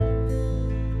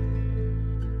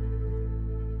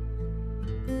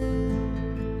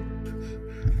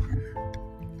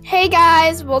Hey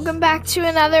guys, welcome back to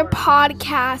another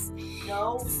podcast.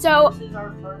 So,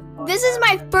 this is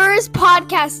my first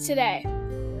podcast today.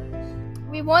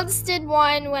 We once did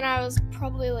one when I was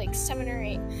probably like 7 or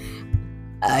 8.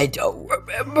 I don't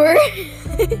remember.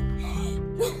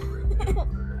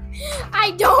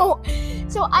 I don't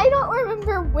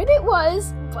remember when it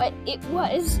was, but it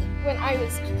was when I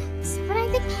was 7, I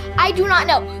think. I do not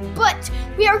know. But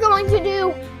we are going to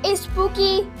do a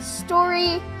spooky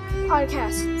story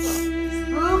podcast.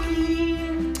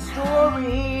 Spooky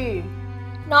story.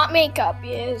 Not makeup,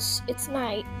 yes. It's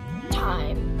night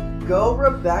time. Go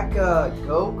Rebecca.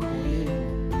 Go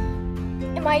Queen.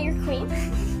 Am I your queen?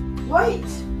 Wait.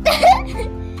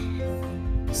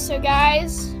 So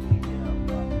guys.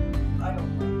 I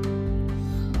don't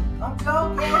know. I'm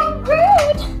joking. How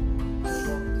rude.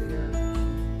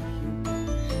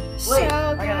 So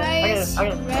guys,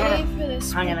 ready for this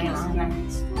spooky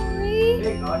story?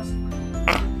 Hey guys.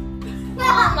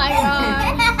 Oh my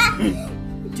god.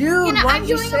 Dude, I'm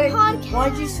doing a podcast.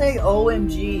 Why'd you say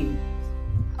OMG?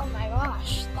 Oh my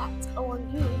gosh, that's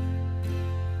OMG.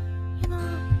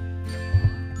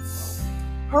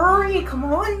 Hurry, come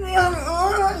on, man.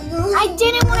 I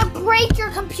didn't want to break your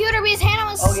computer because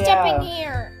Hannah was stepping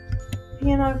here.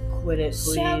 Hannah, quit it,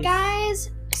 please. So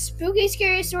guys, spooky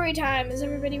scary story time. Is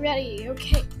everybody ready?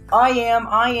 Okay. I am.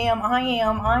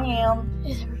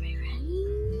 Is everybody ready?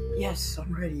 Yes,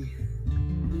 I'm ready.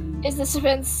 Is the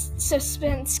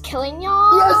suspense killing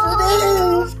y'all? Yes, it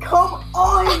is. Come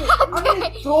on. Okay. I'm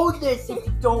gonna throw this if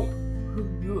you don't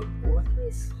do it, boy.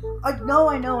 I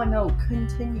know.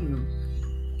 Continue.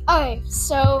 Okay,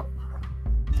 so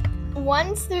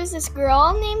once there's this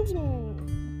girl named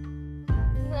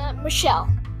Michelle.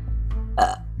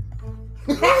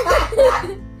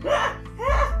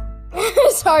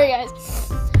 Sorry, guys.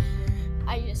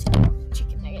 I just ate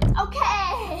chicken nuggets.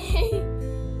 Okay.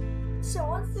 So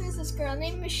once there's this girl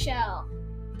named Michelle.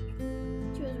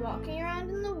 She was walking around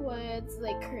in the woods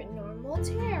like her normal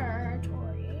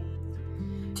territory.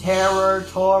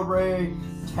 Territory.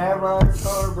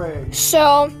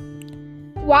 So,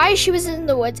 why she was in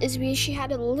the woods is because she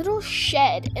had a little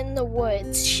shed in the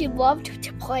woods she loved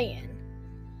to play in.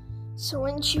 So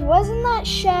when she was in that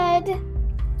shed,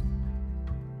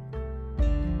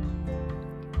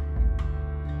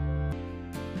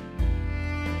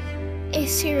 a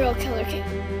serial killer came.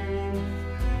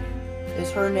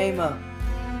 Is her name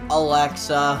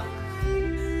Alexa?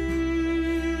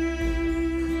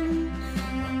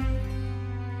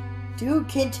 Dude,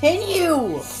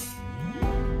 continue!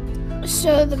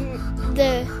 So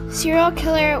the serial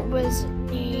killer was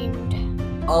named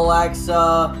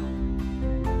Alexa.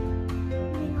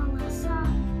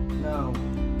 No.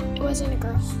 It wasn't a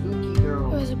girl. Spooky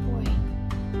girl. It was a boy.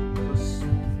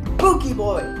 Spooky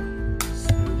boy.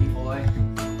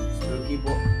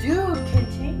 Dude,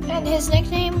 continue. And his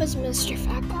nickname was Mr.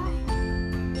 Fat Guy.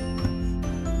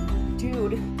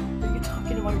 Dude, are you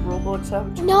talking to my Roblox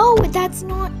avatar? No, that's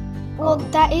not. Well,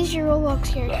 that is your Roblox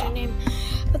character name.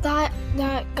 But that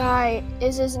guy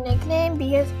is his nickname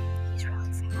because he's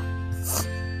really fat.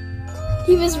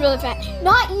 He was really fat.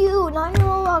 Not you, not your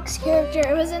Roblox character.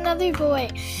 It was another boy.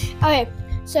 Okay,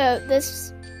 so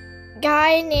this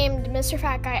guy named Mr.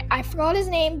 Fat Guy, I forgot his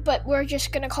name, but we're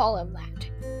just gonna call him that.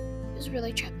 He was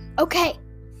really chubby. Okay.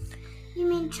 You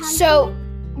mean chunky? So,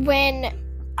 when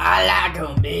I like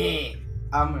him big.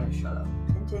 I'm gonna shut up.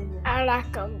 Continue. I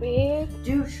like him big.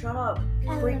 Dude, shut up.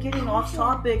 We're getting off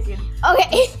topic and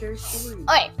Okay. scary stories.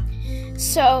 Okay.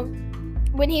 So,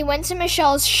 when he went to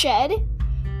Michelle's shed,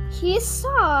 he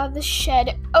saw the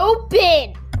shed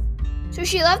open. So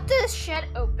she left the shed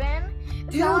open.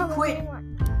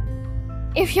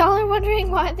 If y'all are wondering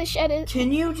why the shed is...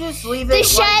 Can you just leave it? The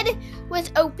shed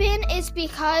was open is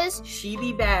because... She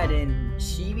be baddin'.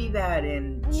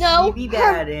 No,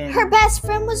 her best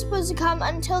friend was supposed to come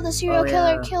until the serial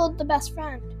killer killed the best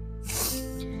friend.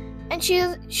 And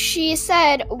she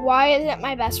said, why isn't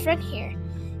my best friend here?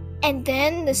 And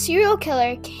then the serial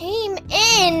killer came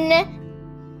in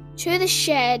to the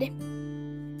shed,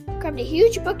 grabbed a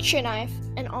huge butcher knife,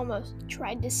 and almost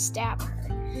tried to stab her.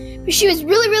 But she was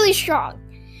really, really strong.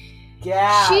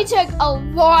 Gas. She took a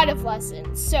lot of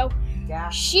lessons. So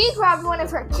Gas. she grabbed one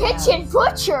of her kitchen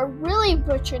butcher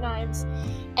knives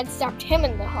and stabbed him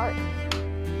in the heart.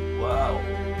 Wow.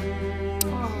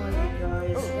 Alright,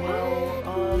 guys. Well,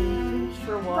 thanks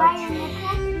for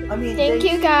watching. Thank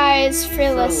you guys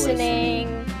for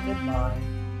listening. Goodbye.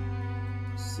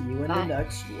 See you in the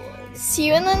next one. See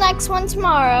you in the next one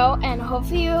tomorrow, and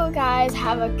hopefully you guys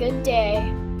have a good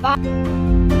day. Bye.